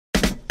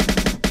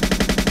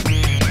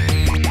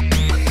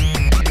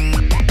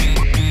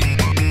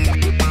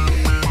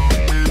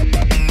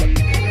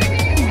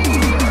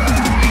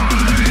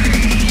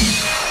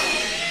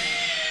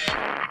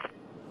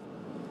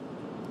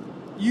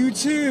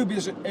YouTube,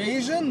 is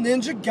Asian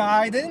Ninja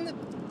Gaiden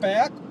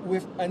back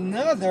with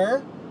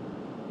another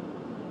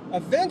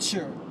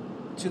adventure.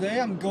 Today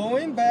I'm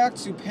going back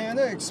to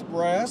Panda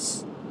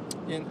Express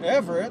in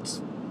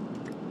Everett,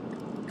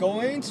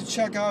 going to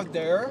check out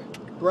their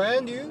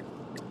brand new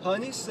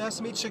honey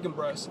sesame chicken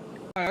breast.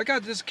 I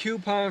got this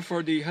coupon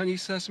for the honey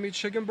sesame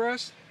chicken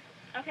breast.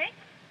 Okay.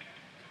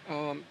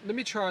 Let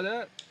me try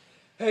that.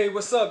 Hey,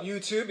 what's up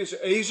YouTube? It's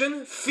your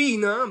Asian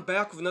Fina. I'm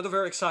back with another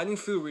very exciting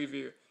food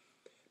review.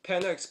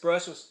 Panda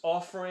Express was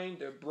offering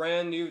their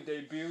brand new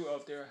debut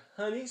of their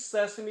honey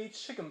sesame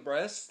chicken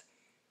breast.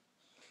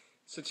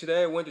 So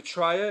today I went to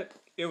try it.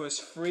 It was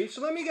free.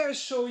 So let me guys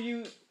show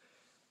you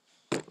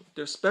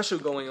their special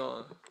going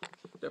on.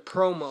 Their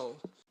promo.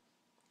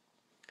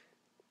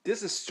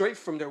 This is straight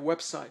from their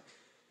website.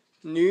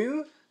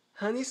 New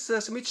honey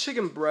sesame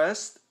chicken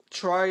breast.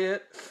 Try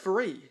it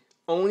free.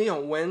 Only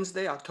on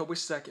Wednesday, October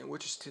 2nd,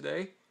 which is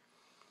today.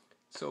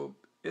 So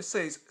it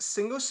says,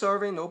 single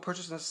serving, no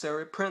purchase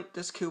necessary. Print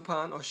this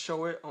coupon or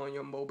show it on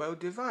your mobile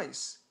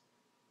device.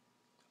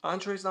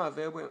 Entree is not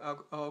available.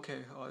 Oh, okay,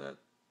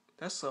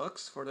 that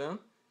sucks for them.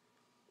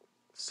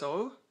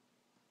 So,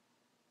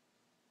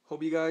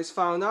 hope you guys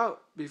found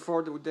out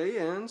before the day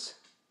ends.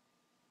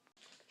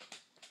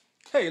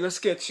 Hey, let's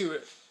get to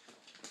it.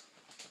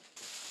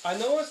 I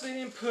noticed they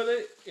didn't put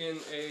it in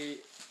a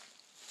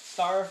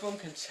styrofoam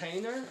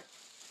container,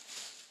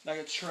 like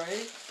a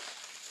tray.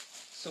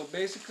 So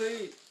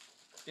basically,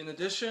 in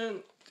addition,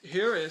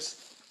 here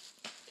is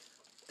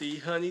the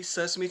honey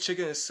sesame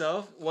chicken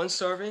itself, one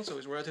serving, so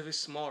it's relatively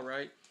small,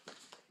 right?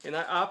 And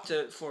I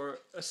opted for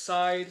a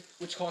side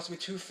which cost me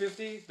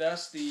 $2.50.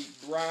 That's the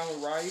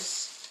brown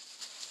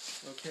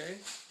rice. Okay,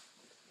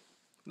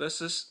 let's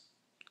just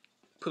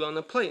put it on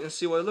the plate and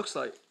see what it looks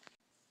like.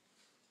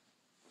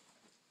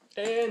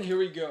 And here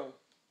we go.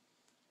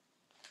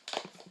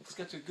 Let's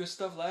get to the good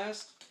stuff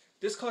last.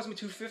 This cost me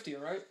 $2.50,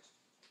 alright?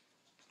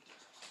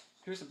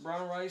 Here's the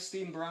brown rice,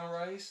 steamed brown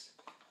rice.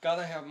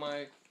 Gotta have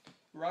my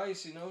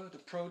rice, you know, the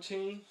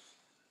protein.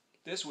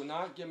 This will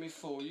not get me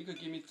full. You could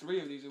give me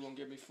 3 of these, it won't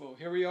get me full.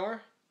 Here we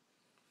are.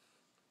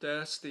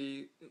 That's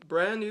the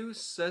brand new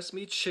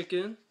sesame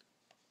chicken,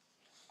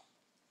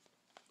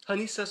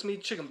 honey sesame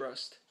chicken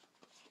breast.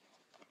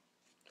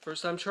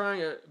 First time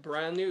trying it,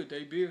 brand new,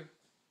 debut.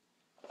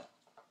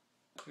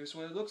 Here's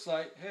what it looks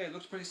like. Hey, it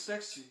looks pretty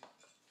sexy.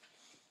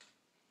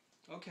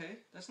 Okay,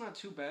 that's not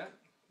too bad.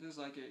 This is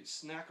like a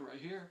snack right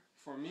here,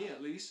 for me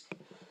at least.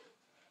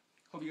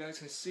 Hope you guys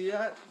can see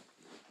that.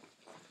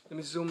 Let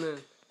me zoom in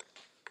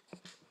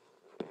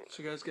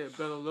so you guys get a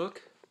better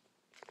look.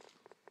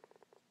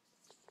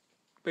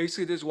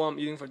 Basically, this is what I'm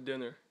eating for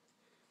dinner.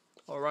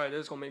 Alright,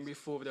 this is gonna make me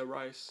full with that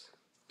rice.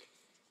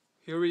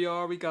 Here we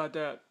are, we got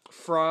that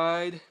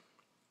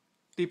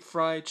deep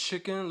fried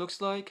chicken,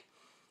 looks like.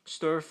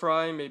 Stir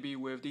fry, maybe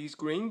with these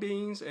green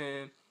beans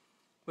and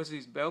what's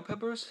these, bell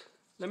peppers?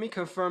 Let me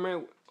confirm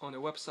it on the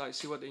website,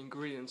 see what the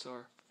ingredients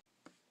are.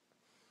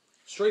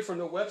 Straight from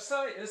the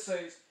website, it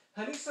says,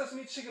 honey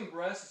sesame chicken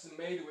breast is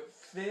made with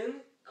thin,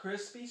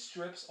 crispy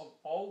strips of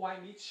all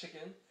white meat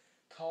chicken,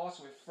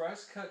 tossed with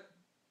fresh cut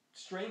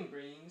string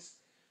beans,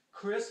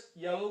 crisp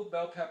yellow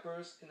bell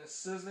peppers in a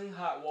sizzling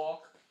hot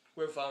wok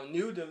with our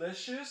new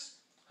delicious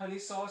honey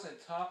sauce and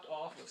topped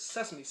off with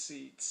sesame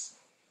seeds.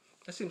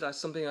 That seems like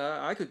something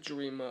I could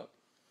dream up.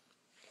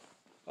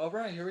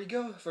 Alright, here we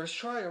go. First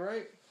try,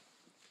 alright?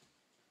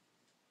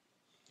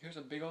 Here's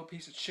a big old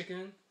piece of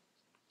chicken.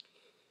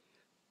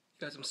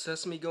 Got some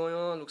sesame going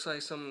on. Looks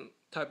like some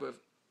type of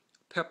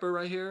pepper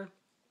right here.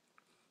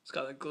 It's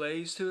got a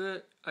glaze to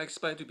it. I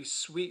expect it to be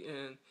sweet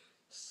and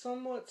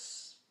somewhat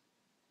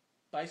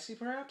spicy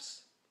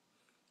perhaps.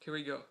 Here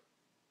we go.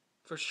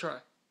 First try.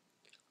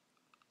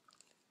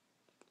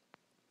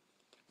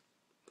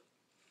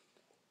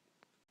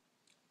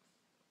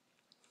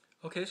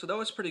 Okay, so that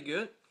was pretty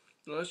good.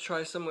 Now let's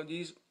try some of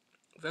these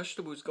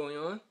vegetables going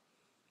on.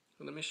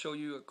 Let me show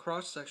you a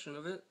cross section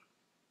of it.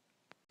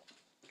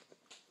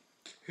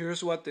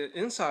 Here's what the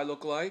inside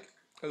looks like.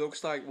 It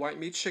looks like white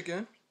meat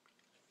chicken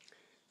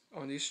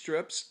on these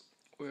strips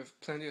with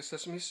plenty of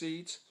sesame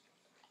seeds.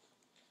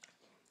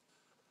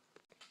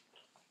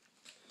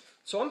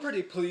 So I'm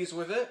pretty pleased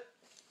with it.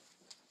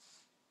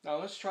 Now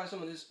let's try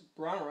some of this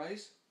brown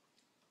rice.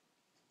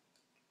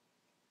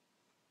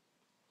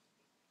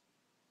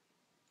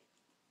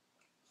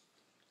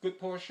 Good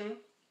portion.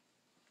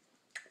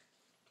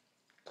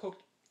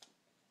 Cooked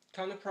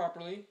kind of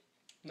properly.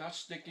 Not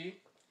sticky.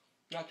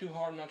 Not too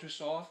hard, not too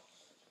soft.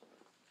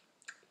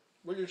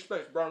 What do you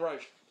expect? Brown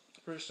rice.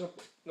 Pretty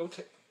simple. No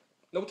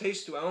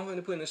taste to it. I don't think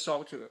they put any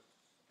salt to it.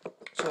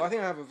 So I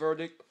think I have a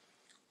verdict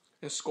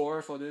and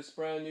score for this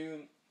brand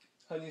new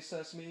honey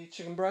sesame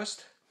chicken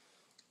breast.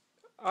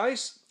 I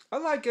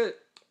like it,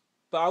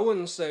 but I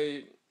wouldn't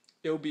say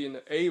it'll be in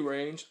the A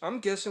range.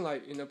 I'm guessing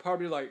like in the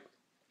probably like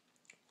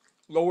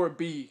lower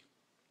B.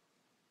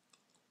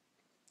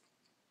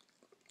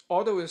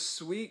 Although it's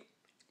sweet,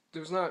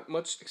 there's not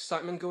much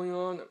excitement going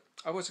on.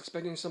 I was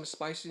expecting some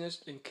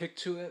spiciness and kick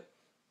to it.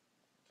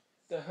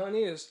 The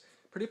honey is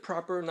pretty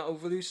proper, not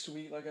overly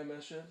sweet like I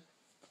mentioned.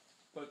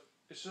 But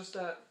it's just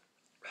that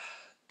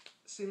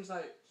it seems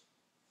like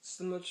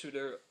similar to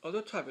their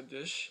other type of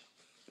dish.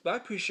 But I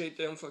appreciate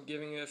them for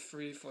giving it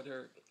free for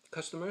their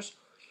customers.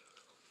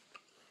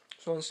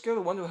 So on a scale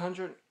of 1 to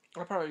 100,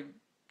 I'll probably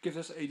give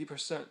this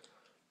 80%.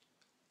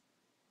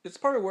 It's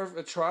probably worth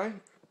a try,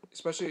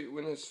 especially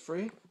when it's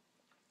free.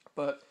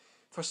 But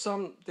for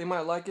some, they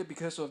might like it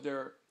because of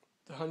the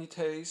honey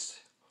taste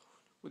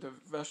with the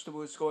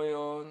vegetables going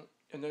on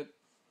and the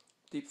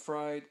deep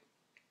fried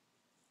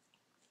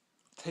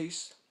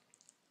taste.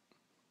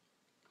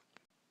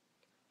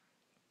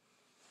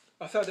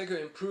 I felt they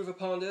could improve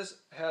upon this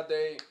had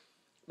they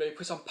maybe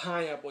put some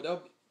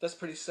pineapple. That's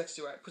pretty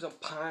sexy, right? Put some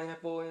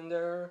pineapple in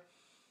there.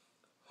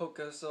 Hook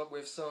us up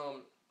with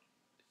some,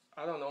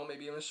 I don't know,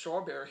 maybe even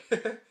strawberry.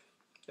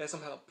 Add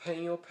some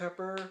jalapeno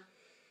pepper.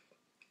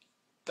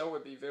 That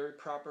would be very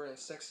proper and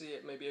sexy.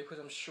 Maybe put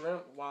some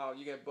shrimp. Wow,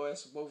 you get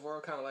both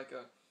worlds, kind of like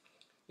a,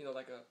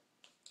 like a,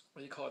 what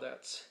do you call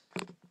that?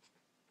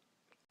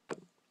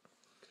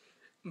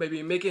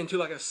 Maybe make it into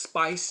like a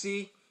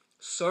spicy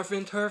surf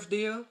and turf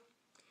deal.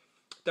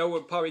 That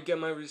would probably get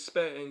my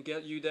respect and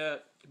get you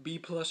that B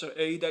plus or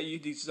A that you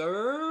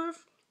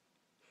deserve.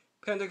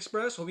 Panda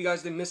Express. Hope you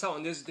guys didn't miss out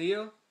on this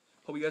deal.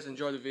 Hope you guys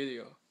enjoyed the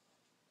video.